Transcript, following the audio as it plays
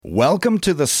Welcome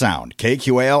to The Sound,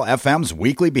 KQAL FM's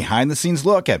weekly behind-the-scenes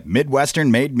look at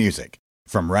Midwestern-made music.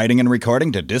 From writing and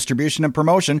recording to distribution and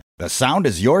promotion, The Sound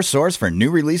is your source for new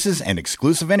releases and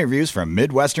exclusive interviews from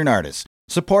Midwestern artists.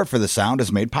 Support for The Sound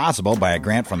is made possible by a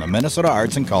grant from the Minnesota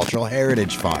Arts and Cultural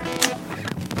Heritage Fund.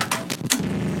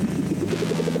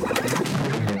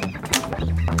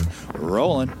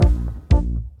 Rolling.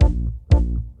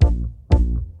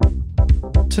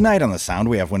 Tonight on The Sound,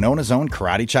 we have Winona's own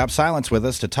Karate Chop Silence with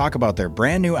us to talk about their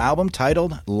brand new album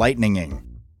titled Lightninging.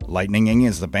 Lightninging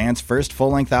is the band's first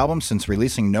full-length album since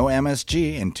releasing No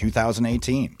MSG in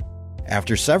 2018.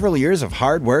 After several years of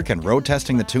hard work and road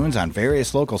testing the tunes on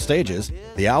various local stages,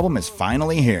 the album is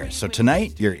finally here. So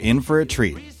tonight, you're in for a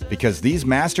treat, because these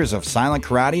masters of silent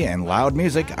karate and loud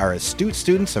music are astute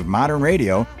students of modern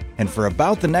radio, and for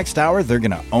about the next hour, they're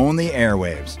gonna own the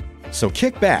airwaves. So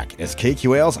kick back as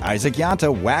KQAL's Isaac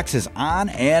Yanta waxes on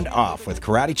and off with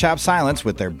Karate Chop Silence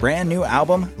with their brand new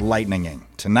album, Lightninging,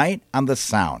 tonight on The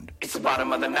Sound. It's the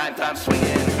bottom of the ninth, I'm swinging.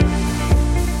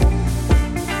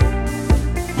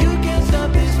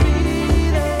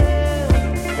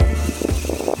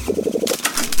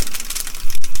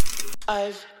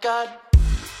 I've got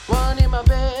one in my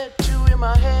bed, two in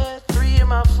my head, three in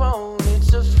my phone.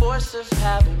 It's a force of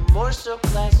habit, more so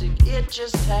classic, it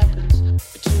just happens.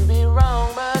 But to be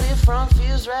wrong, but if wrong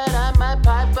feels right, I might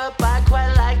pipe up. I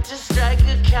quite like to strike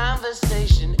a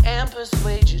conversation and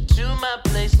persuade you to my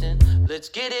place, and let's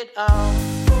get it on.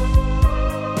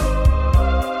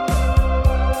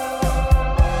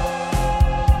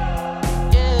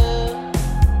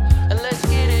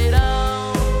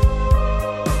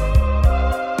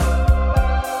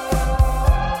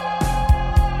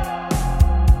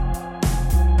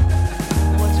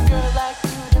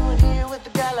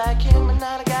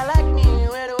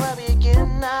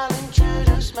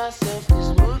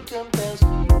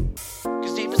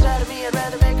 I'd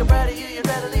rather make a brighter you. You'd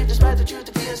rather leave despite the truth.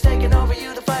 The feeling's taking over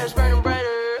you. The fire's burning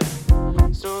brighter.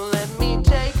 So let me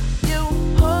take you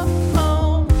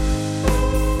home.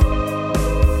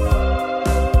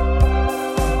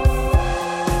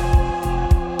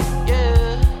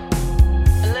 Yeah,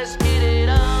 and let's get it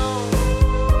on.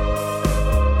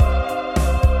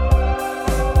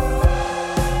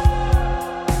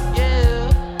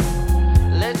 Yeah,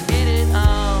 let's get it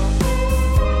on.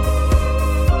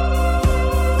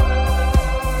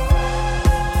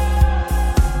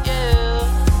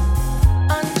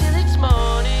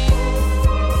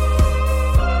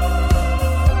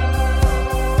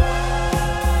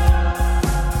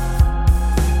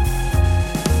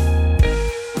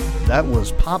 That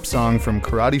was Pop Song from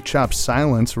Karate Chop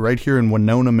Silence right here in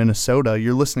Winona, Minnesota.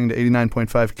 You're listening to 89.5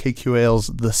 KQAL's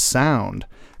The Sound.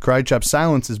 Karate Chop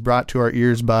Silence is brought to our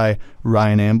ears by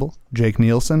Ryan Amble, Jake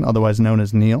Nielsen, otherwise known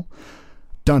as Neil,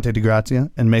 Dante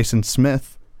DeGrazia, and Mason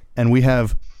Smith. And we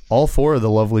have all four of the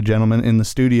lovely gentlemen in the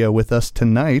studio with us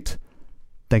tonight.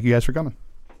 Thank you guys for coming.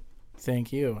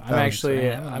 Thank you.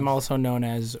 I'm also known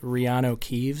as Riano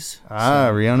Keeves.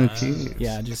 Riano Keeves.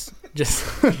 Yeah, just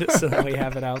so that we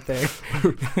have it out there.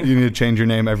 You need to change your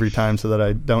name every time so that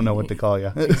I don't know what to call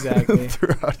you. Exactly.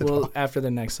 Well, after the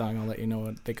next song, I'll let you know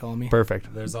what they call me.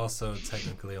 Perfect. There's also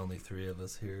technically only three of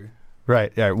us here.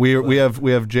 Right. Yeah. We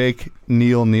have Jake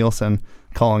Nielsen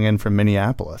calling in from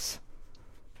Minneapolis.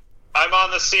 I'm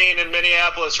on the scene in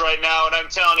Minneapolis right now, and I'm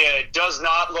telling you, it does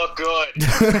not look good.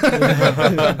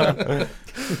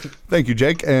 Thank you,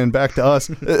 Jake. And back to us.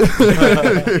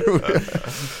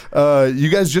 You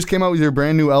guys just came out with your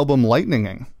brand new album,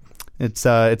 Lightninging. It's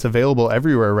available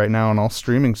everywhere right now on all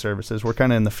streaming services. We're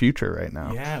kind of in the future right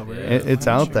now. Yeah, it's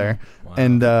out there. Wow.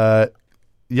 And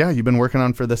yeah, you've been working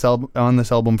on this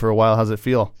album for a while. How's it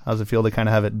feel? How's it feel to kind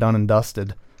of have it done and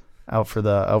dusted out for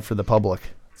the public?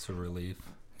 It's a relief.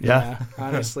 Yeah.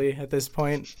 Honestly, at this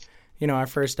point, our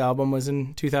first album was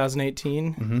in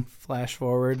 2018. Mm-hmm. Flash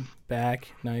forward, back,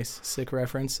 nice, sick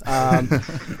reference. To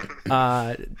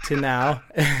now,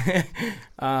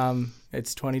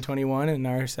 it's 2021, and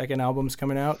our second album's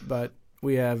coming out. But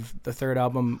we have the third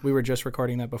album. We were just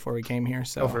recording that before we came here.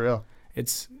 So for real?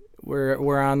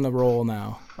 We're on the roll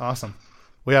now. Awesome.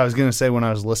 Well, yeah, I was gonna say when I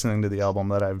was listening to the album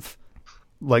that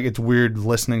it's weird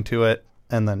listening to it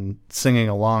and then singing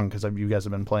along, because you guys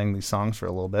have been playing these songs for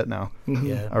a little bit now,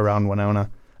 around Winona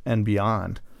and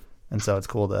beyond, and so it's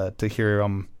cool to hear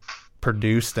them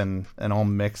produced and all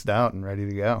mixed out and ready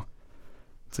to go.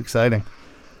 It's exciting.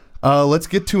 Let's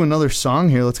get to another song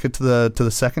here. Let's get to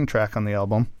the second track on the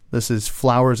album. This is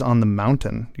 "Flowers on the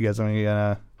Mountain." You guys have any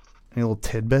little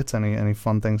tidbits, any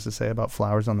fun things to say about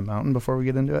 "Flowers on the Mountain" before we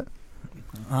get into it?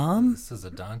 This is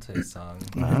a Dante song.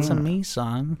 That's a me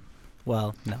song.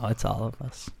 Well, no, it's all of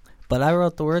us. But I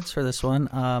wrote the words for this one.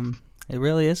 It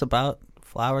really is about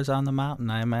flowers on the mountain.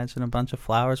 I imagine a bunch of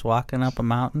flowers walking up a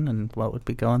mountain and what would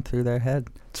be going through their head.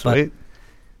 Sweet.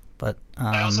 But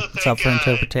I also it's think, up for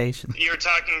interpretation. You were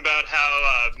talking about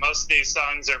how most of these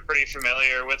songs are pretty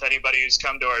familiar with anybody who's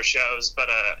come to our shows, but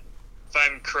if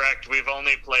I'm correct, we've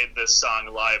only played this song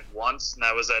live once, and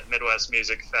that was at Midwest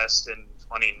Music Fest in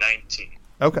 2019.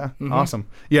 Okay, awesome.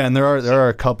 Yeah, and there are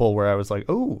a couple where I was like,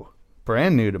 ooh,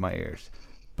 brand new to my ears.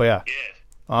 But yeah.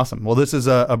 Awesome. Well, this is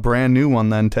a brand new one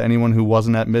then to anyone who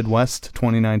wasn't at Midwest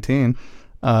 2019.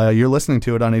 You're listening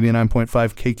to it on 89.5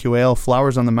 KQAL,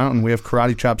 Flowers on the Mountain. We have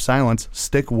Karate Chop Silence.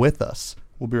 Stick with us.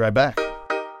 We'll be right back.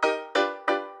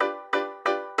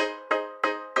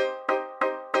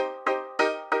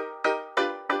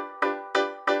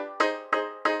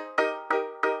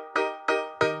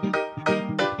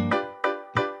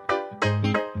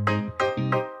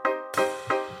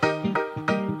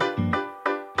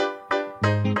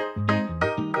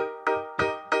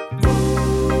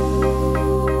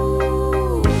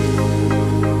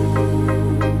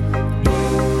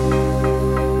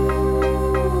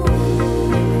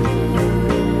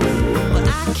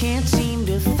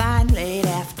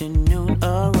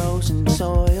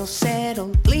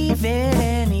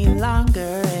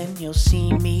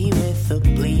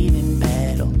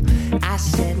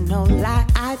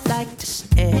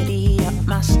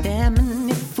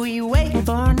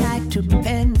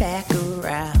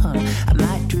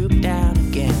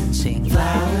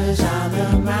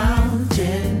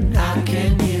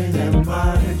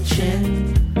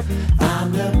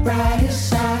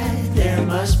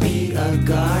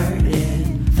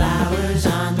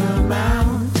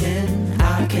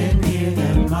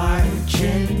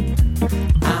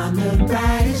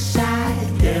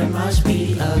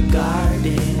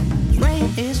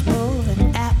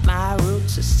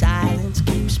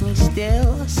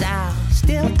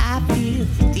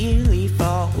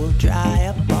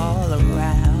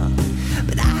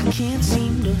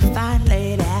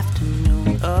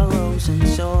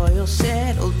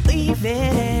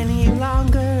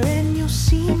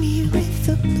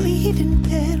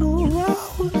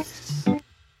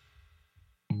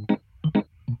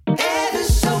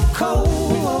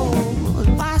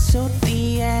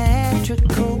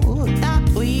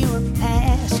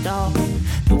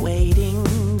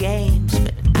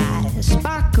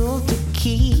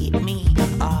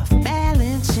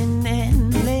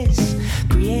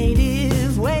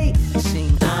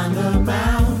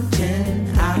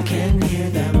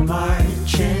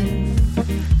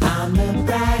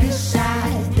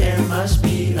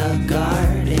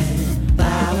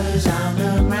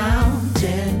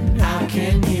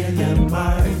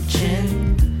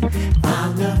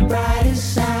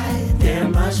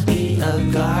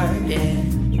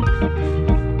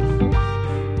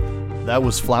 That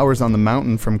was Flowers on the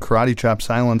Mountain from Karate Chop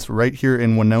Silence right here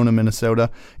in Winona, Minnesota.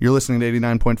 You're listening to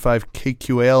 89.5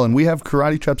 KQAL, and we have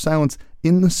Karate Chop Silence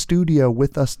in the studio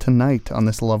with us tonight on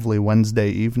this lovely Wednesday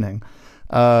evening.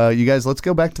 You guys, let's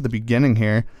go back to the beginning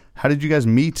here. How did you guys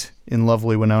meet in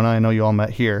lovely Winona? I know you all met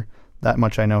here. That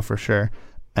much I know for sure.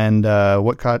 And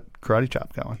what got Karate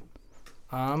Chop going?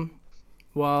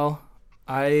 Well,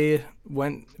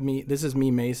 this is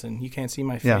me, Mason. You can't see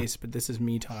my face, but this is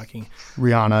me talking.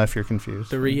 Rihanna, if you're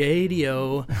confused. The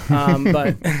radio.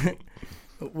 But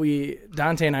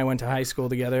Dante and I went to high school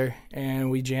together,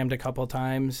 and we jammed a couple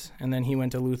times, and then he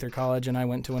went to Luther College, and I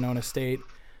went to Winona State,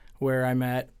 where I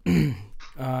met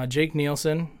Jake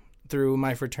Nielsen through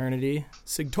my fraternity,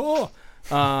 Sig Tor.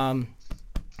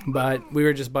 But we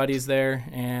were just buddies there,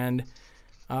 and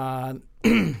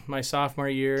my sophomore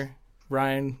year,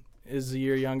 Ryan is a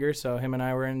year younger, so him and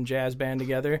I were in jazz band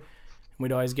together.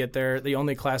 We'd always get there. The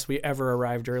only class we ever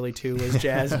arrived early to was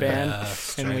jazz band,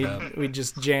 and we'd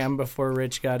just jam before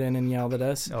Rich got in and yelled at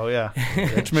us. Oh yeah,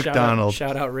 Rich McDonald.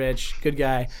 Shout out Rich, good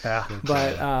guy. Yeah.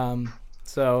 But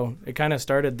so it kind of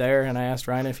started there, and I asked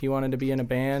Ryan if he wanted to be in a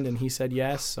band, and he said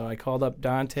yes. So I called up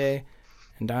Dante,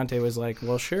 and Dante was like,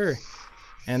 "Well, sure."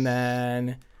 And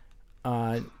then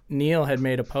Neil had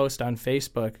made a post on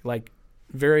Facebook, like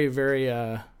very,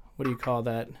 very. What do you call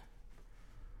that?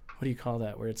 What do you call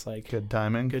that? Where it's like good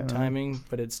timing. Good timing,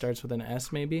 but it starts with an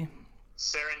S, maybe.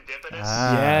 Serendipitous.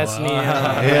 Yes, wow. Neil.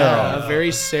 Yeah. A very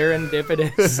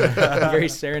serendipitous,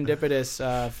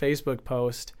 Facebook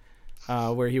post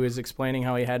where he was explaining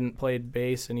how he hadn't played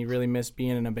bass and he really missed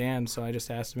being in a band. So I just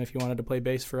asked him if he wanted to play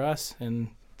bass for us, and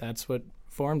that's what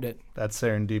formed it. That's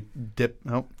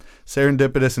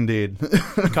serendipitous indeed.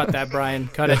 Cut that, Brian.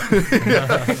 Cut it.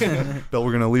 But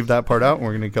we're going to leave that part out, and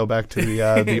we're going to go back to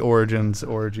the origin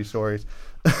stories.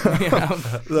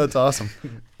 That's awesome.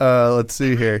 Let's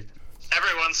see here.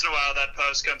 every once in a while that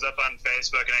post comes up on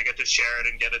Facebook and I get to share it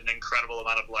and get an incredible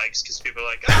amount of likes because people are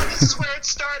like, oh, this is where it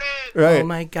started. Right. Oh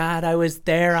my God, I was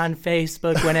there on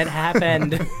Facebook when it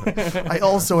happened. I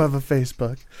also have a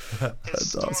Facebook.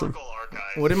 That's awesome. Historical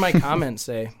archive. What did my comment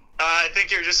say? I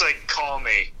think you're just like, call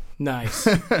me. Nice.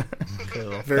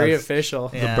 Very official.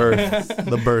 Yeah.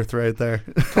 The birth right there.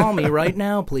 Call me right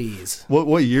now, please.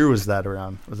 What year was that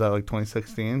around? Was that like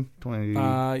 2016?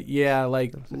 Yeah,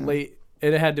 like late.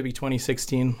 It had to be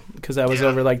 2016 because that was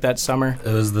over like that summer.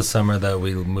 It was the summer that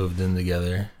we moved in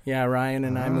together. Yeah, Ryan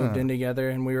and I moved in together,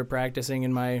 and we were practicing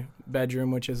in my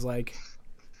bedroom, which is like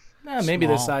maybe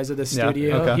the size of the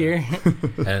studio here.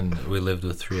 And we lived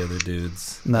with 3 other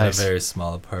dudes. Nice. In a very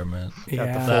small apartment.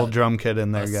 Got the full drum kit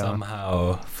in there going.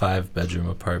 Somehow 5-bedroom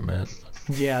apartment.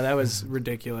 Yeah, that was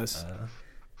ridiculous.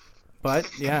 But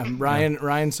yeah,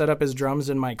 Ryan set up his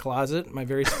drums in my closet, my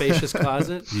very spacious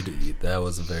closet. That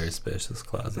was a very spacious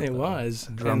closet. It was.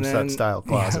 Drum set style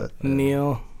closet.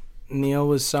 Yeah, Neil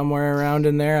was somewhere around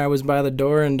in there. I was by the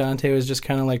door, and Dante was just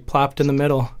kind of like plopped in the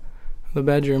middle of the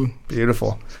bedroom.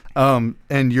 Beautiful.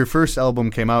 And your first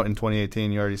album came out in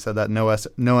 2018. You already said that. No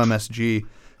MSG.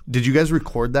 Did you guys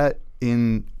record that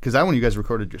because that one you guys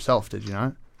recorded yourself, did you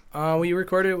not? We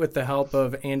recorded it with the help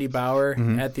of Andy Bauer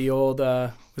at the old,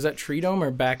 was that Tree Dome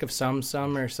or Back of Some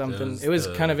or something? It was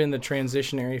kind of in the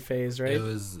transitionary phase, right? It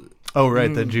was. Oh,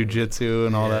 right, the jiu-jitsu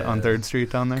and all that on 3rd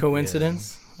Street down there?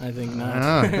 Coincidence? Yeah. I think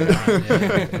not.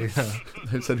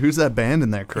 They said, who's that band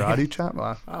in there? Karate Chop?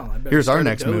 Wow. Oh, I better Here's our start a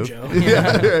next move. dojo.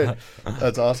 Yeah, right.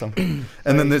 That's awesome.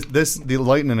 And then the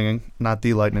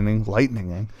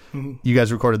lightning, you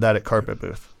guys recorded that at Carpet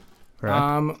Booth,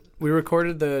 right? We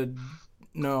recorded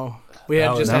we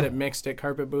had just had it mixed at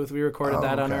Carpet Booth. We recorded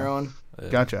that on our own.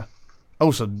 Gotcha.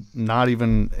 Oh, so not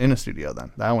even in a studio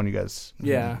then. That one you guys...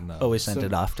 Yeah. No. We sent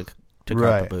it off to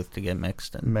Carpet Booth to get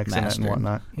mixed and mixing mastered. it and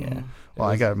whatnot. Yeah. Well,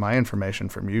 I got my information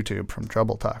from YouTube from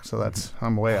Trouble Talk, so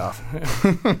I'm way off.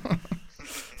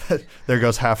 There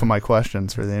goes half of my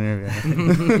questions for the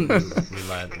interview.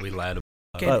 we lied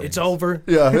It's over.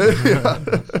 Yeah.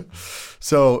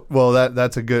 So, well,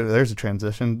 there's a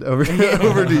transition over to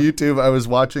YouTube. I was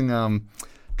watching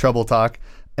Trouble Talk,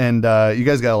 and you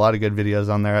guys got a lot of good videos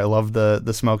on there. I love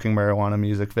the smoking marijuana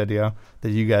music video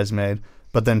that you guys made.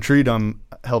 But then Treedom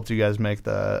helped you guys make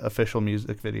the official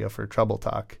music video for Trouble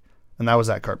Talk, and that was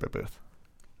at Carpet Booth,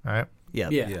 right? Yeah.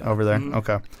 Over there. Mm-hmm.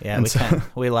 Okay. Yeah,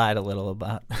 we lied a little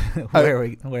about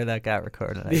where that got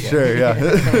recorded. I guess. Sure.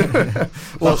 Yeah.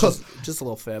 Well, just a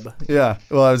little fib. Yeah.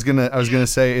 Well, I was gonna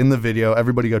say in the video,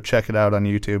 everybody go check it out on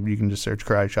YouTube. You can just search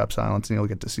Karate Chop Silence, and you'll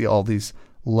get to see all these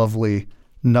lovely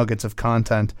nuggets of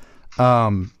content.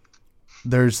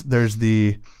 There's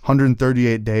the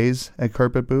 138 days at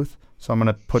Carpet Booth. So I'm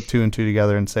gonna put 2 and 2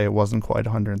 together and say it wasn't quite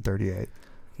 138.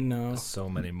 No. So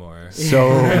many more. So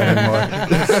many more.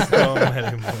 So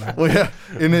many more. Well, yeah.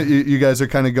 In it, you guys are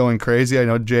kind of going crazy. I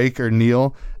know Jake, or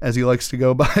Neil, as he likes to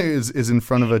go by, is in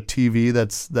front of a TV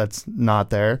that's not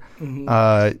there.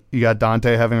 Mm-hmm. You got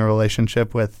Dante having a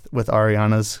relationship with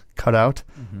Ariana's cutout.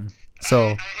 Mm-hmm. So I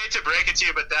hate to break it to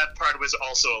you, but that part was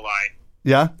also a lie.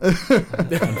 Yeah.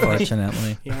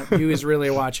 Unfortunately. Yeah, he was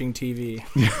really watching TV.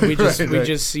 We just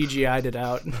CGI'd it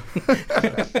out.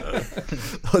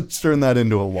 Let's turn that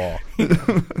into a wall.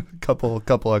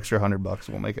 couple extra $100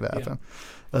 will make it happen. Yeah.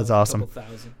 That's awesome.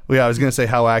 $2,000. Well, yeah, I was gonna say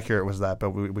how accurate was that, but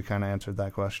we kind of answered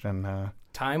that question.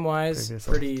 Time wise,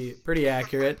 pretty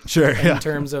accurate. Sure. In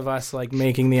terms of us like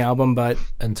making the album, but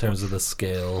in terms of the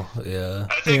scale, yeah.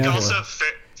 I think also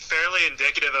fairly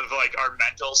indicative of like our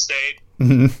mental state.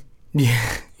 Mm-hmm.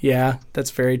 Yeah,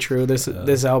 that's very true. This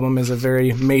album is a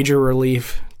very major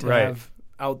relief to have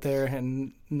out there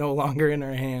and no longer in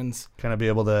our hands. Kind of be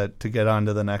able to get on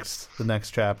to the next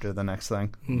chapter, the next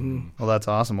thing. Mm-hmm. Well, that's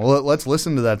awesome. Well, let's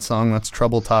listen to that song. That's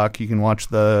Trouble Talk. You can watch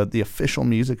the official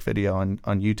music video on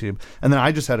YouTube. And then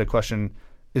I just had a question.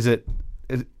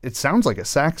 It sounds like a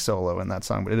sax solo in that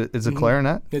song, but is it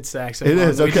clarinet? It's saxophone. It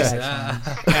is, okay.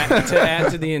 To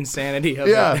add to the insanity of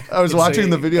it. Yeah, I was watching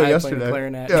the video yesterday.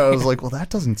 Clarinet. Yeah, I was like, well, that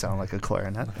doesn't sound like a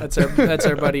clarinet. That's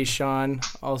our buddy Sean,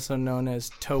 also known as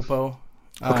Topo.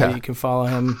 Okay. You can follow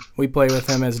him. We play with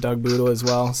him as Doug Boodle as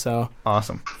well. So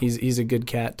awesome. He's a good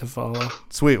cat to follow.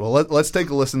 Sweet. Well, let's take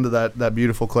a listen to that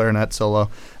beautiful clarinet solo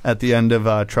at the end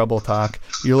of Trouble Talk.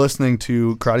 You're listening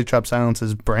to Karate Chop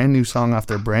Silence's brand new song off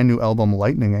their brand new album,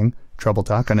 Lightninging. Trouble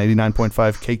Talk on 89.5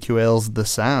 KQAL's The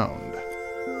Sound.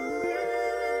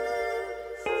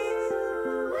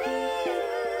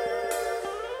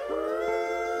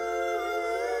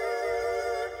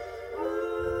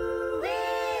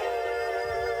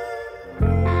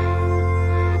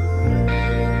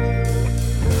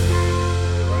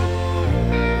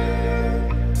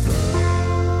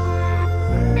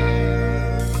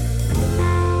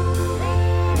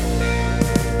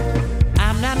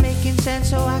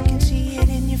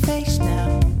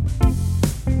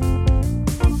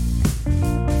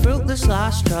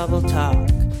 lost trouble talk.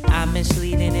 I'm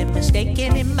misleading and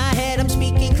mistaken in my head. I'm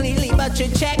speaking clearly, but you're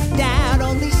checked out.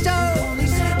 Only so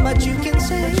much you can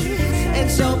say,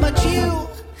 and so much you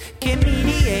can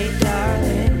mediate,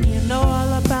 darling. You know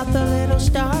all about the little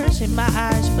stars in my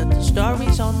eyes, but the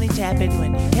stories only happen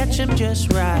when you catch them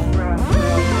just right.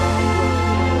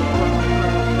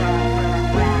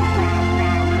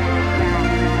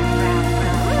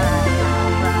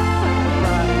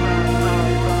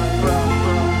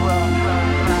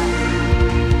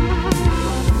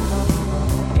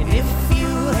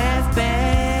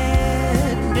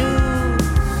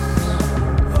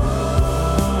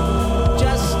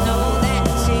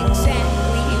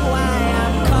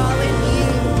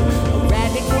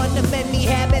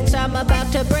 I'm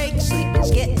about to break. Sleep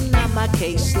is getting on my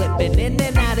case, slipping in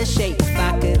and out of shape. If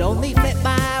I could only flip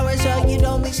my hours, or you'd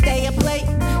only stay up late,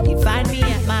 you'd find me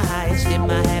at my highest in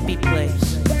my happy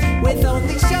place. With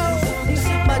only so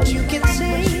much you can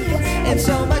say, and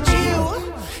so much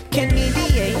you can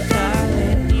mediate,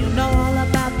 darling. You know all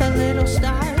about the little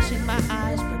stars in my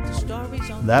eyes, but the stories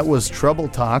only. That was Trouble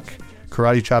Talk,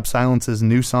 Karate Chop Silence's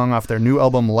new song off their new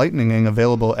album Lightninging,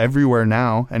 available everywhere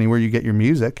now, anywhere you get your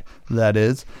music, that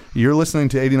is. You're listening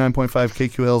to 89.5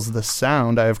 KQAL's The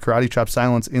Sound. I have Karate Chop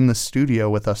Silence in the studio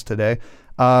with us today.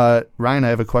 Ryan, I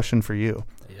have a question for you.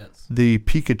 Yes. The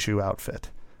Pikachu outfit.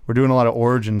 We're doing a lot of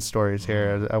origin stories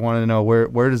here. I want to know,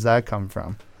 where does that come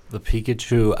from? The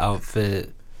Pikachu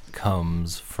outfit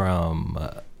comes from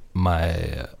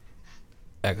my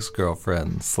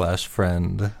ex-girlfriend /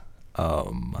 friend,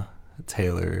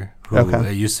 Taylor, who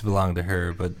it used to belong to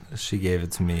her, but she gave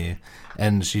it to me,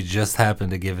 and she just happened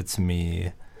to give it to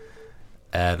me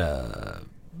at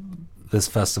this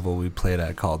festival we played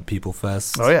at called People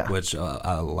Fest. Oh yeah, which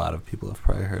a lot of people have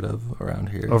probably heard of around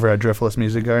here. Over at Driftless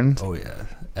Music Gardens. Oh yeah,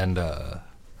 and I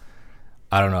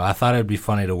don't know. I thought it'd be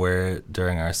funny to wear it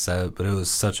during our set, but it was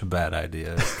such a bad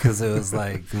idea because it was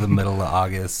like the middle of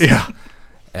August. Yeah.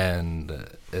 And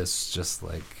it's just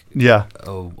like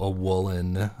a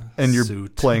woolen and you're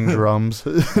suit. Playing drums.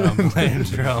 I'm playing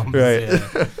drums, right?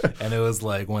 Yeah. And it was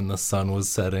like when the sun was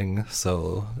setting,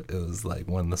 so it was like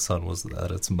when the sun was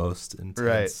at its most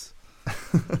intense.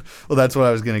 Right. Well, that's what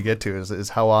I was going to get to is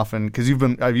how often, because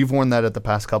you've worn that at the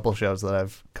past couple shows that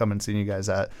I've come and seen you guys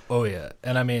at. Oh yeah,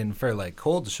 and I mean for like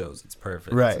cold shows, it's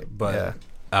perfect. Right, but. Yeah.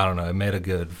 I don't know. It made a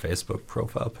good Facebook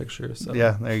profile picture. So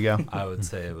yeah, there you go. I would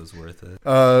say it was worth it.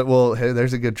 Well, hey,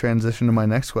 there's a good transition to my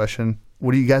next question.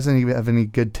 What do you guys have any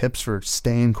good tips for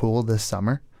staying cool this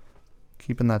summer?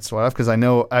 Keeping that sweat off? Because I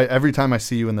know every time I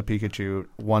see you in the Pikachu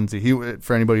onesie,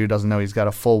 for anybody who doesn't know, he's got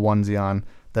a full onesie on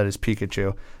that is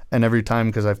Pikachu. And every time,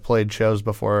 because I've played shows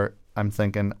before, I'm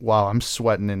thinking, wow, I'm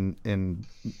sweating in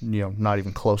not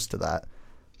even close to that.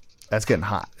 That's getting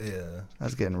hot. Yeah.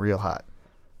 That's getting real hot.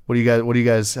 What do you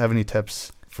guys have any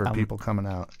tips for people coming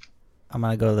out? I'm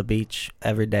gonna go to the beach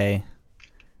every day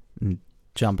and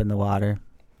jump in the water.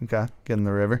 Okay, get in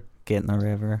the river.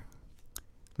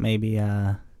 Maybe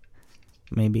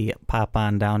pop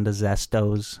on down to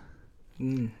Zesto's.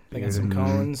 They got some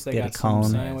cones. They got some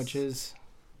sandwiches.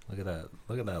 Look at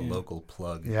that local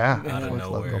plug. Yeah, out of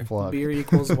nowhere. Plug. Beer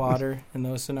equals water in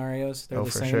those scenarios. They're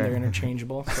the same. Sure. They're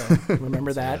interchangeable. So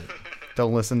remember that.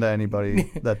 Don't listen to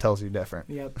anybody that tells you different.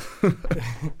 Yep.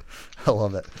 I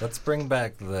love it. Let's bring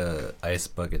back the ice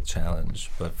bucket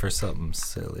challenge, but for something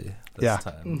silly this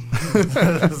time.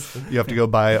 You have to go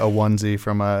buy a onesie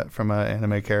from a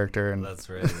anime character and that's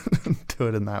right. do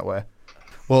it in that way.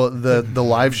 Well, the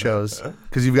live shows,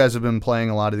 because you guys have been playing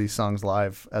a lot of these songs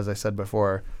live, as I said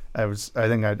before. I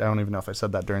don't even know if I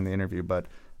said that during the interview, but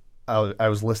I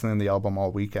was listening to the album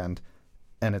all weekend,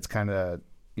 and it's kind of,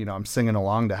 I'm singing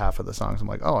along to half of the songs. I'm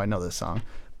like, oh, I know this song.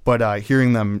 But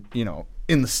hearing them,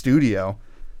 in the studio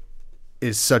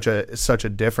is such a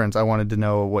difference. I wanted to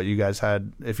know what you guys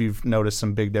had, if you've noticed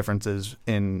some big differences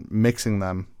in mixing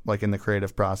them, like in the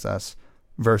creative process,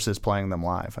 versus playing them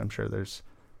live. I'm sure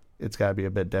it's got to be a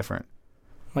bit different.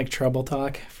 Like Trouble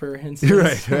Talk, for instance.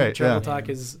 Right. Trouble Talk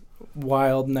is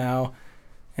wild now.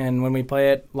 And when we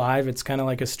play it live, it's kind of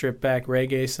like a stripped back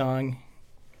reggae song.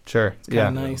 Sure. It's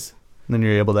kind of nice. And then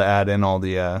you're able to add in all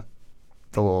the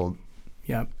little.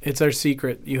 Yeah, it's our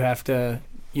secret. You have to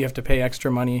pay extra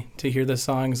money to hear the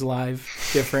songs live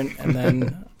different and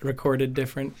then recorded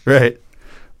different. Right.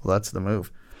 Well, that's the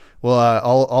move. Well,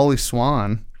 Ollie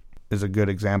Swan is a good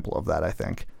example of that, I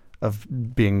think, of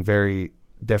being very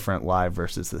different live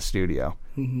versus the studio.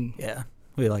 Mm-hmm. Yeah,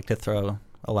 we like to throw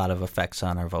a lot of effects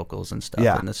on our vocals and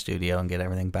stuff in the studio and get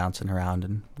everything bouncing around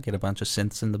and get a bunch of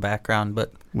synths in the background.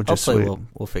 But hopefully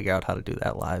we'll figure out how to do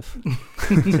that live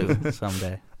too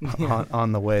someday.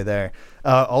 On the way there.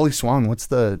 Ollie Swan, what's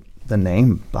the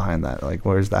name behind that? Like,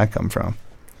 where does that come from?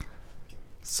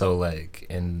 So, like,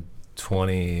 in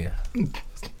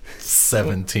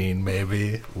 2017,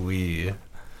 maybe, we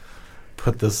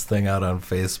put this thing out on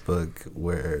Facebook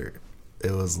where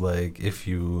it was like, if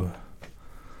you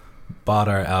bought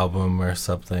our album or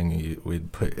something,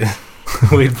 we'd put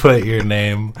we'd put your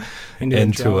name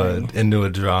into a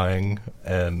drawing,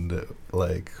 and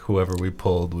like whoever we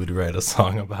pulled, we'd write a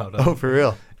song about them. Oh, for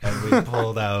real? And we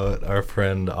pulled out our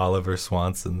friend Oliver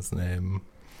Swanson's name.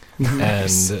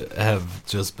 Nice. And have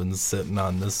just been sitting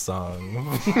on this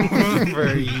song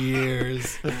for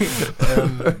years.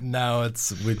 And now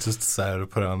we just decided to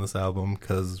put it on this album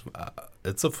because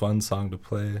it's a fun song to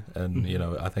play, and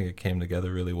I think it came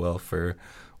together really well for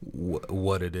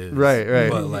what it is. Right.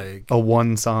 But like a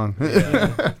one song.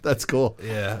 Yeah. That's cool.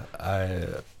 Yeah,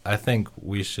 I think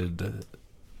we should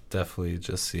definitely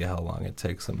just see how long it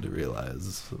takes him to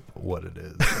realize what it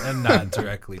is, and not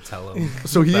directly tell him.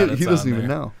 So he doesn't even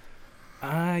know.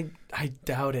 I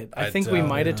doubt it. I think we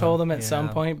might have told him at some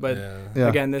point, but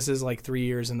again, this is like 3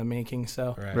 years in the making,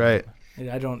 so right.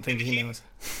 I don't think he knows.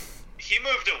 He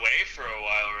moved away for a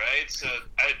while, right? So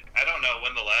I don't know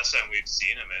when the last time we've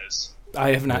seen him is.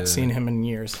 I have not seen him in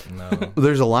years. No.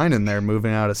 There's a line in there,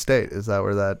 moving out of state. Is that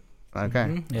where that? Okay.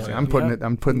 Mm-hmm. Yeah. See, I'm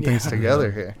putting things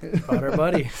together here. Got our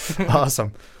buddy.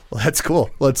 Awesome. Well, that's cool.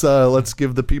 Let's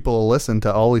give the people a listen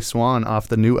to Ollie Swan off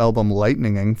the new album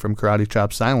Lightninging from Karate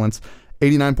Chop Silence.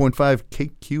 89.5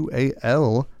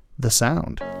 KQAL, The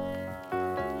Sound.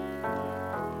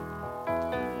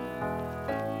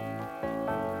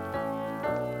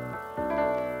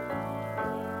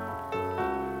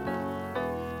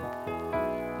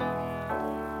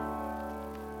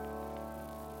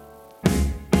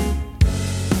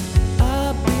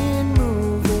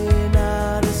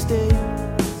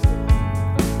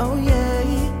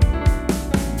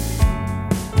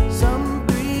 Some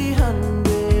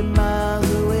 300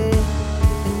 miles away,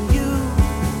 and you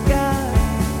got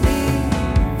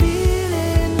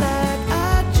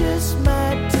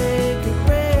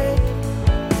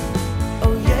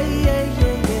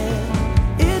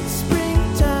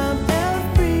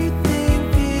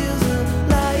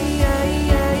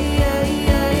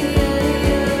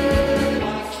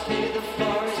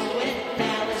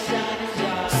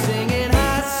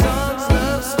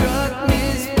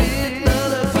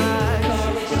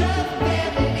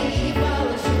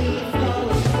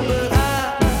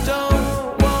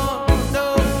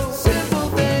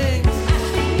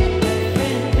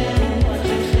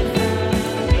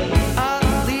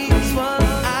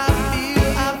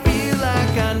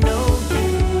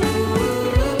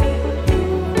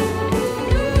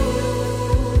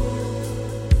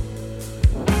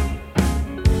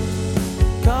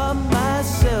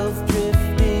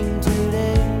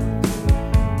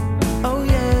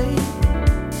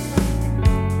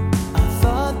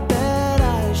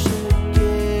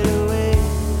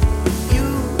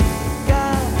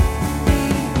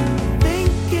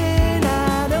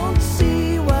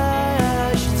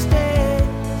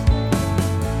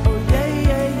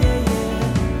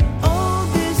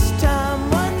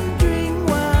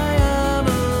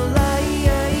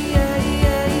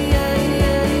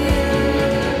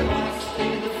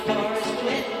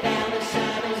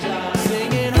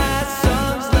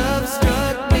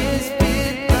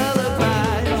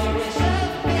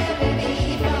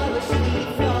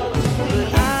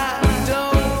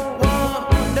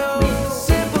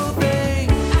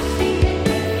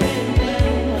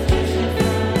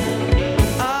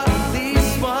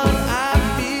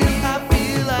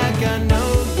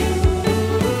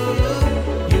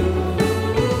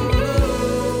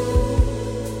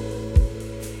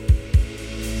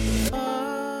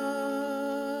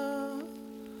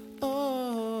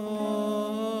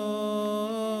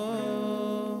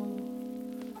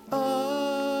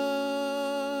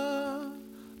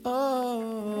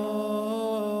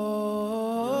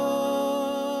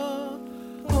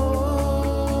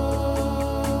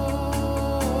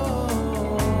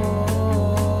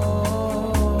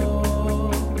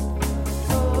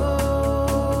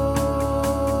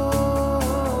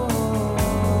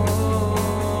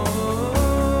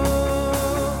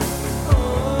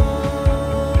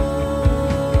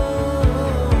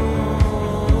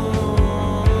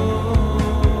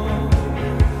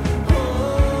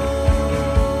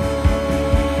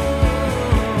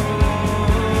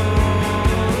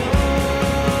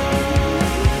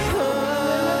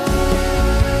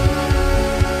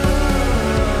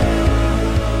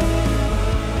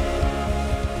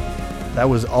That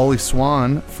was Ollie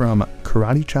Swan from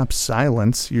Karate Chop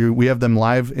Silence. We have them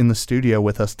live in the studio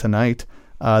with us tonight.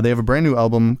 They have a brand new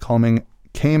album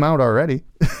came out already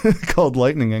called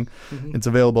Lightninging. Mm-hmm. It's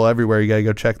available everywhere. You got to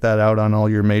go check that out on all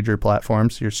your major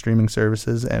platforms, your streaming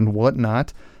services and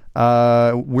whatnot.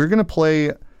 We're going to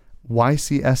play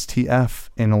YCSTF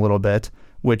in a little bit,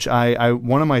 which I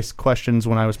one of my questions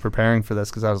when I was preparing for this,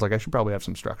 because I was like, I should probably have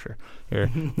some structure here,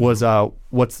 was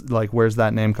where's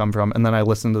that name come from? And then I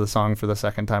listened to the song for the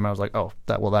second time. I was like,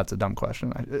 that's a dumb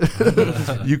question.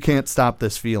 You Can't Stop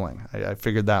This Feeling. I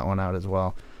figured that one out as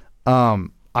well.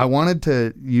 I wanted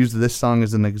to use this song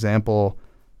as an example,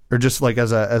 or just like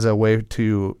as a way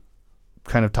to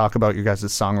kind of talk about your guys'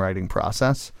 songwriting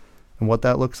process and what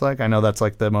that looks like. I know that's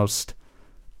like the most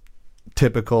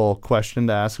typical question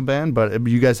to ask a band, but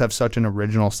you guys have such an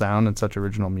original sound and such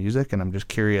original music, and I'm just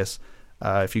curious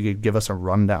if you could give us a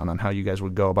rundown on how you guys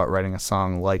would go about writing a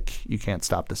song like You Can't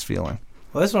Stop This Feeling.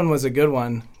 Well, this one was a good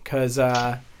one because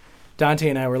Dante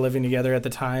and I were living together at the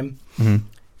time, mm-hmm.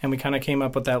 and we kind of came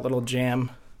up with that little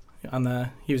jam.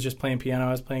 He was just playing piano,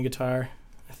 I was playing guitar,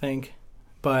 I think,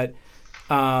 but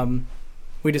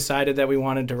we decided that we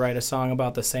wanted to write a song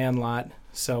about the Sandlot,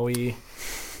 so we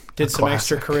did some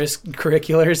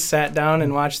extracurriculars, sat down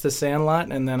and watched The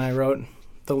Sandlot, and then I wrote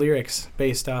the lyrics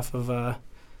based off of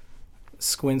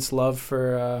Squint's love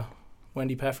for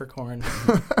Wendy Peppercorn.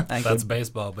 That's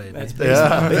baseball, baby. That's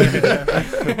baseball,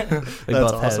 baby. We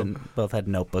both had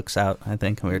notebooks out, I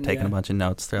think, and we were taking a bunch of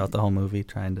notes throughout the whole movie,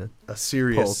 trying to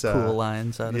pull cool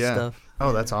lines out of stuff.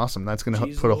 Oh, that's awesome. That's going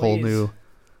to put a whole new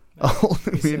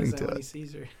meaning to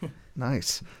it.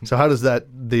 Nice. So how does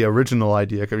the original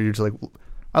idea come? You're just like,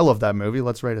 I love that movie.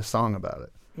 Let's write a song about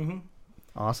it. Mm-hmm.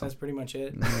 Awesome. That's pretty much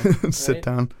it. Sit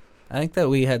down. I think that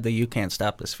we had the You Can't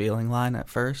Stop This Feeling line at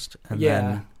first, and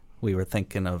then we were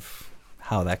thinking of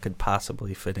how that could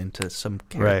possibly fit into some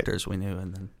characters we knew.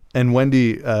 And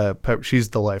Wendy,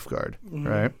 she's the lifeguard, mm-hmm.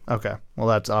 right? Okay. Well,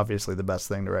 that's obviously the best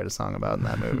thing to write a song about in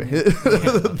that movie.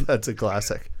 That's a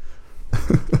classic. Is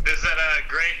that a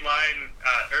great line?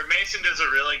 Mason does a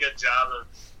really good job of,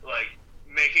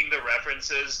 making the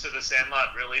references to the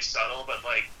Sandlot really subtle, but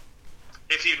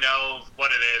if you know what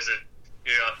it is,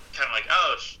 you're kind of like,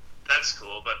 oh, that's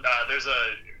cool. But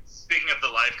speaking of the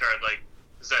lifeguard,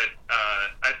 is that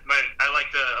I like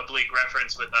the oblique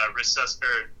reference with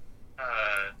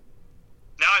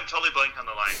now I'm totally blank on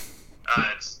the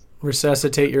line.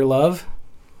 Resuscitate Your Love.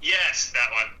 Yes,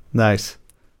 that one. Nice.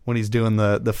 When he's doing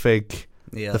the fake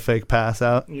pass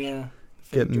out. Yeah.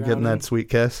 Getting that sweet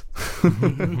kiss.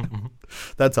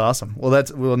 That's awesome.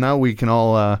 Well, now we can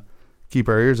all keep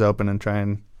our ears open and try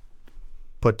and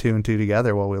put two and two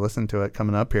together while we listen to it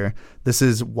coming up here. This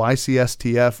is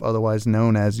YCSTF, otherwise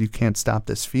known as You Can't Stop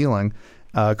This Feeling.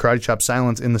 Karate Chop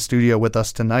Silence in the studio with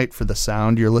us tonight for the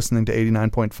sound. You're listening to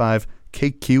 89.5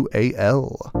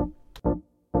 KQAL.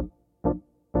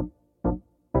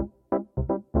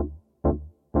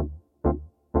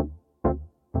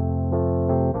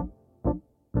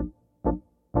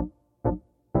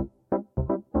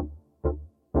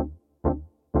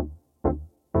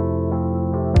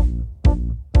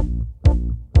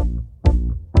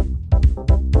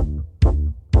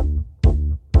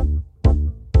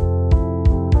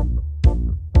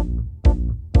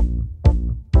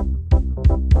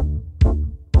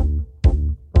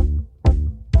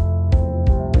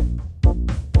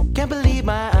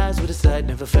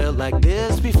 Never felt like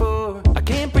this before. I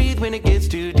can't breathe when it gets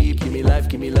too deep. Give me life,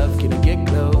 give me love, can I get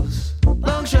close?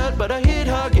 Long shot, but I hit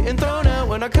hard, getting thrown out.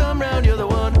 When I come round, you're the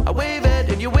one I wave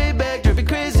at, and you wave back. Drive me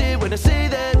crazy when I say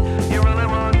that you're all I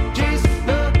want. Jeez,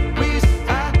 no, please,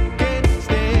 I can't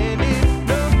stand it.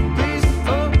 No, please,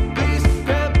 oh, please,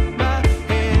 grab my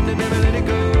hand and never let it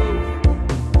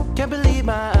go. Can't believe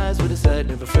my eyes with a sight.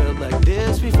 Never felt like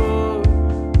this before.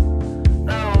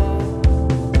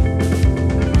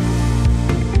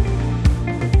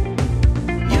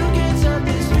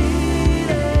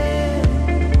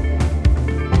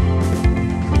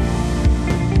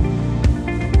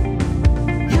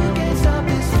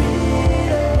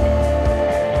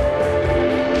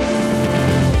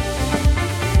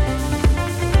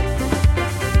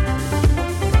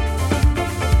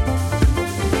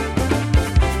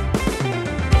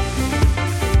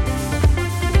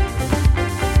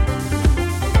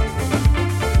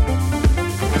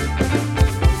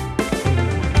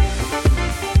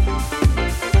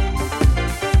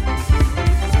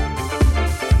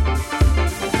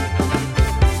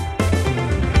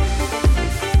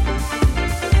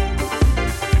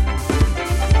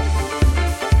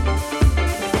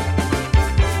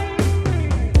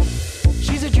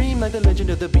 Like the legend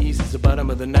of the beast, it's the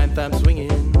bottom of the ninth I'm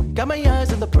swinging. Got my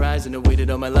eyes on the prize and I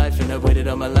waited all my life, and I waited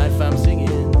all my life, I'm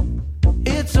singing.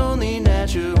 It's only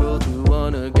natural to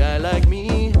want a guy like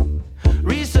me.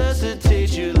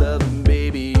 Resuscitate your love, and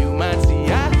baby, you might see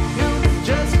I knew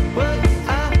just what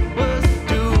I was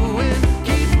doing.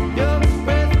 Keep your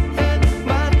breath and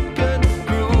my gun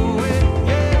growing,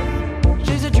 yeah.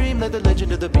 She's a dream like the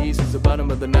legend of the beast. It's the bottom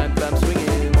of the ninth, I'm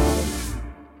swinging.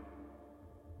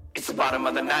 It's the bottom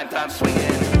of the ninth, I'm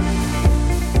swinging.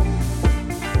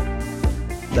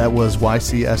 That was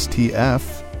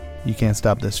YCSTF. You Can't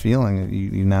Stop This Feeling.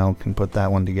 You now can put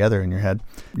that one together in your head.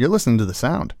 You're listening to The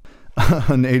Sound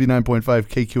on 89.5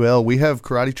 KQAL. We have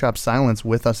Karate Chop Silence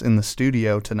with us in the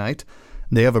studio tonight.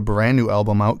 They have a brand new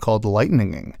album out called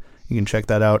Lightninging. You can check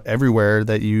that out everywhere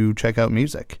that you check out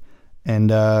music. And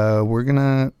we're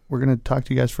gonna talk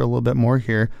to you guys for a little bit more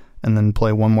here, and then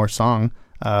play one more song.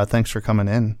 Thanks for coming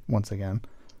in once again.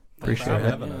 Appreciate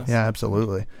it. Yeah,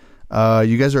 absolutely.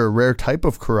 You guys are a rare type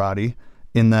of karate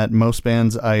in that most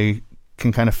bands I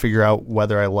can kind of figure out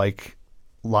whether I like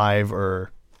live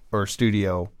or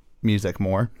studio music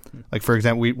more. Like, for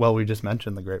example, we just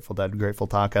mentioned the Grateful Dead, Grateful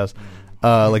Tacos.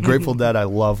 Like Grateful Dead, I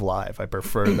love live. I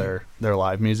prefer their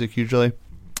live music usually.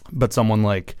 But someone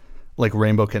like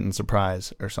Rainbow Kitten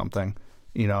Surprise or something,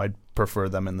 I'd prefer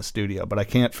them in the studio. But I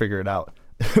can't figure it out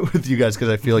with you guys because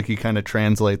I feel like you kind of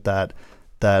translate that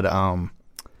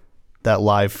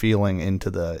live feeling into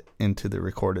the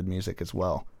recorded music as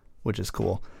well, which is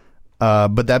cool.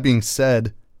 But that being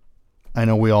said, I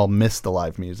know we all miss the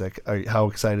live music. How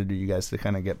excited are you guys to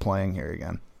kind of get playing here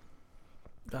again?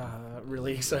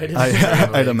 Really excited.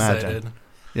 I'd imagine. Excited.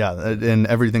 Yeah, and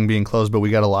everything being closed, but we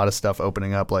got a lot of stuff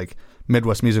opening up. Like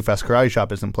Midwest Music Fest, Karate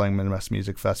Shop isn't playing Midwest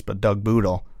Music Fest, but Doug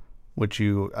Boodle, which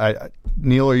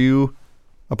Neil, are you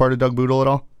a part of Doug Boodle at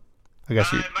all? I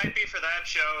guess it might be for that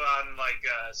show on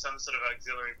some sort of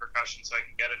auxiliary percussion, so I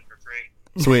can get it for free.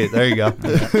 Sweet, there you go.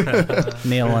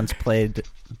 Neil once played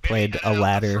a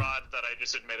ladder. Fraud that I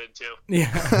just admitted to.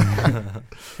 Yeah,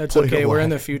 that's okay. We're in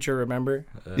the future, remember?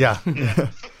 Yeah,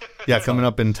 coming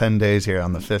up in 10 days here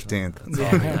on the 15th. It's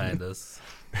all behind us.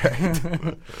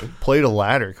 Right. Played a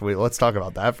ladder. Let's talk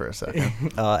about that for a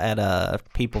second. At a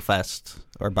People Fest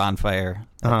or Bonfire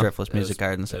at Driftless Music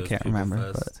Gardens. I can't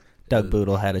remember, but Doug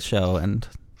Boodle had a show, and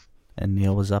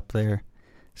Neil was up there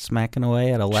smacking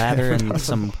away at a ladder and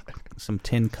some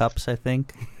tin cups, I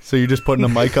think. So you're just putting a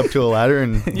mic up to a ladder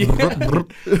and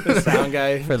the sound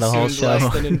guy for the whole show.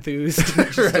 Less than enthused.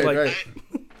 Right.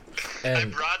 I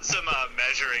brought some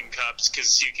measuring cups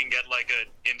because you can get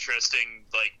an interesting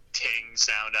ting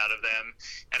sound out of them,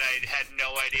 and I had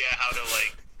no idea how to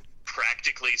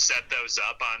practically set those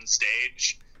up on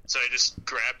stage. So I just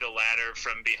grabbed a ladder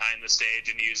from behind the stage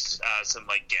and used some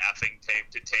gaffing tape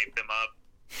to tape them up.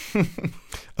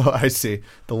 Oh, I see.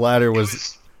 The ladder was... It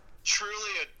was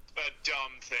truly a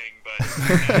dumb thing, but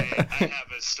I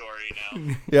have a story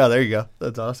now. Yeah, there you go.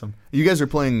 That's awesome. You guys are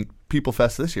playing People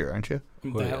Fest this year, aren't you?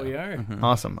 That we are. Mm-hmm.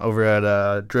 Awesome. Over at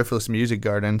Driftless Music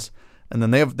Gardens. And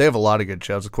then they have a lot of good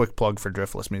shows. A quick plug for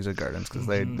Driftless Music Gardens because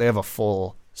they have a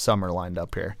full summer lined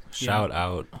up here. Shout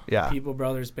out. Yeah. People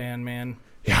Brothers Band, man.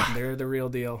 Yeah. They're the real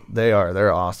deal. They are.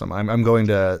 They're awesome. I think I'm going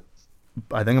to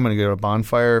go to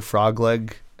Bonfire.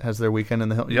 Frogleg has their weekend in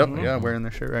the hill. Yep. Mm-hmm. Yeah, wearing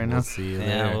their shirt right now. We'll see you there.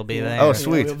 Yeah, we'll be there. Oh,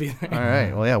 sweet. Yeah, we'll be there. All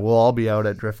right. Well, yeah, we'll all be out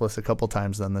at Driftless a couple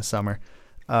times then this summer.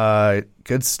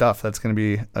 Good stuff. That's going to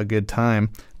be a good time.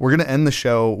 We're going to end the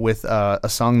show with a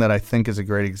song that I think is a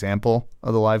great example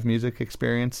of the live music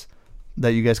experience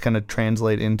that you guys kind of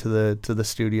translate into the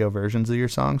studio versions of your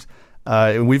songs.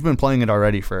 We've been playing it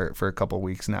already for a couple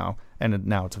weeks now, and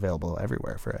now it's available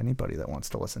everywhere for anybody that wants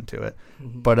to listen to it.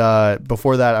 Mm-hmm. But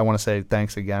before that, I want to say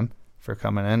thanks again for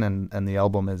coming in, and the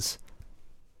album is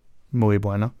muy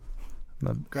bueno.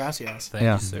 Gracias. Thank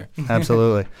you, sir.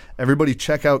 Absolutely. Everybody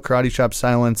check out Karate Chop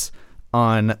Silence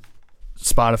on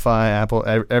Spotify, Apple,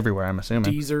 everywhere, I'm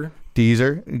assuming. Deezer.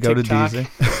 Go TikTok. to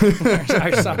Deezer.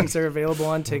 Our songs are available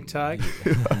on TikTok.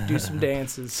 Do some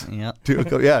dances. Yep.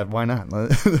 Yeah, why not?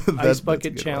 Ice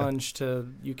Bucket Challenge to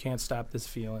You Can't Stop This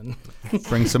Feeling.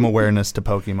 Bring some awareness to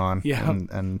Pokemon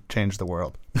and change the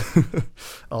world.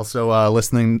 Also,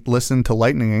 listen to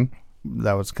Lightninging.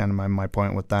 That was kind of my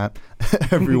point with that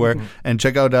everywhere. And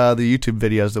check out the YouTube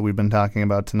videos that we've been talking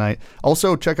about tonight.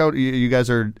 Also, check out, you guys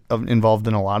are involved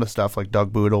in a lot of stuff, like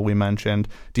Doug Boodle we mentioned.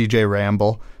 DJ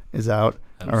Ramble is out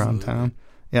around town.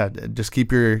 Yeah, just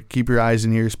keep your eyes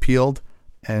and ears peeled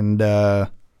and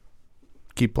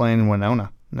keep playing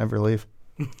Winona. Never leave.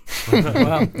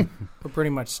 Well, we're pretty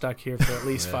much stuck here for at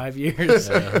least 5 years.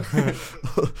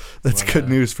 That's good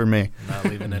news for me. Not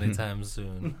leaving anytime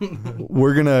soon.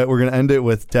 We're gonna end it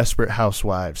with Desperate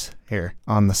Housewives here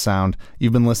on The Sound.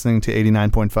 You've been listening to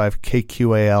 89.5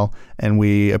 KQAL, and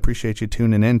we appreciate you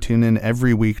tuning in. Tune in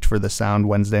every week for The Sound,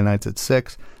 Wednesday nights at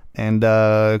 6. And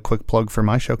quick plug for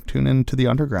my show, tune in to The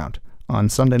Underground on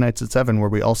Sunday nights at 7, where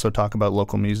we also talk about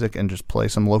local music and just play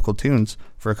some local tunes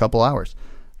for a couple hours.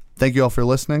 Thank you all for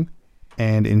listening,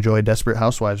 and enjoy Desperate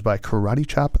Housewives by Karate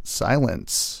Chop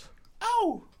Silence.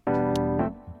 Ow!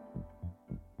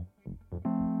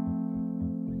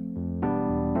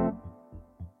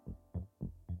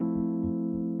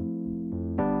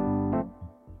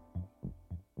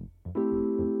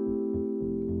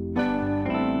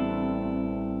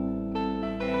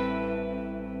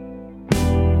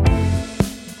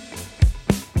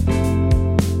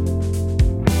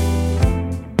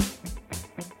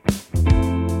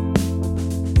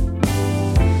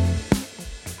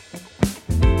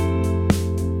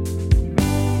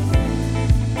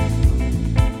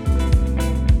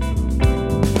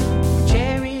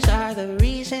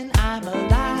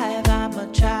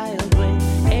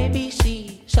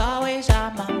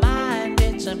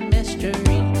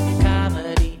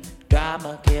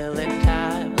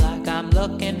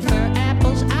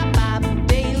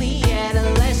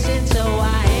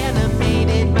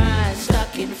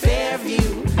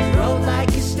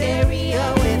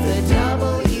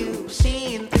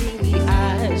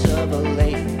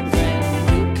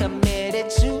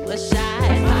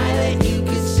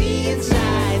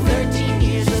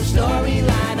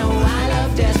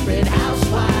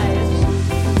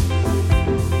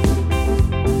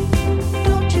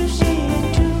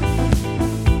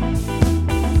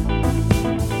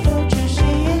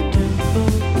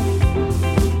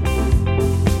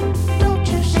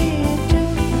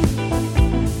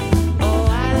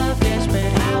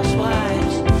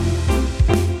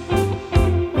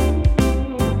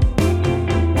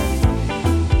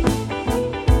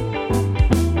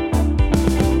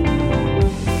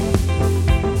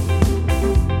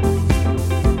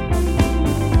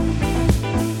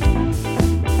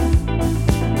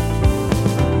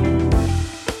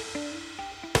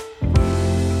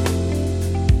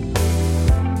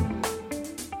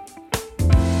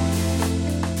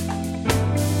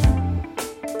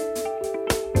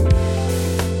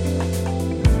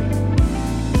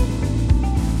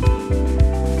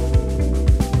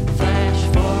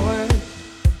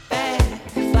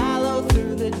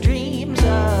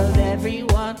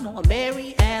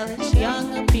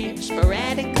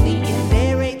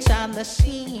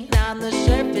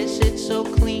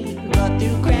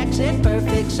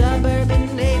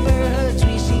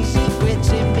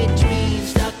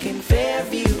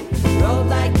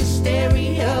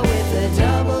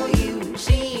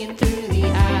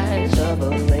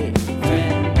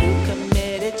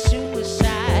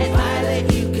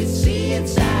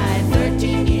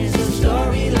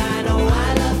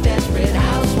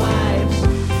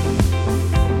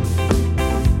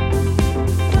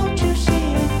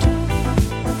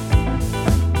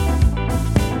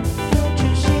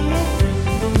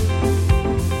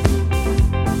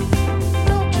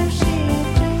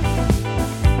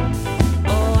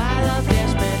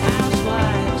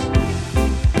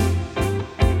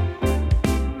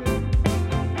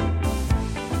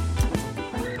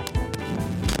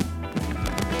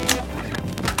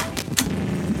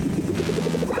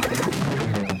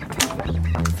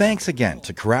 Thanks again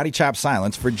to Karate Chop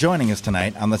Silence for joining us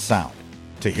tonight on The Sound.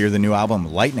 To hear the new album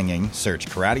Lightninging, search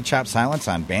Karate Chop Silence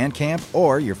on Bandcamp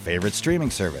or your favorite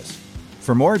streaming service.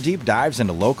 For more deep dives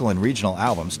into local and regional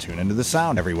albums, tune into The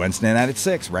Sound every Wednesday night at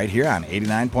 6 right here on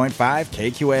 89.5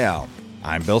 KQAL.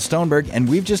 I'm Bill Stoneberg, and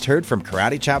we've just heard from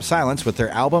Karate Chop Silence with their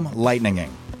album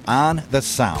Lightninging on The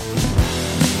Sound.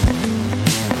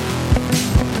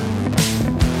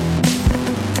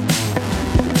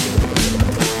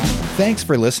 Thanks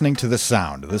for listening to The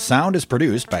Sound. The Sound is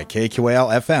produced by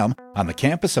KQAL FM on the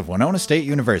campus of Winona State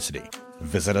University.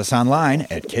 Visit us online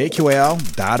at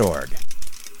kqal.org.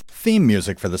 Theme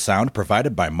music for The Sound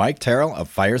provided by Mike Terrell of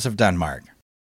Fires of Denmark.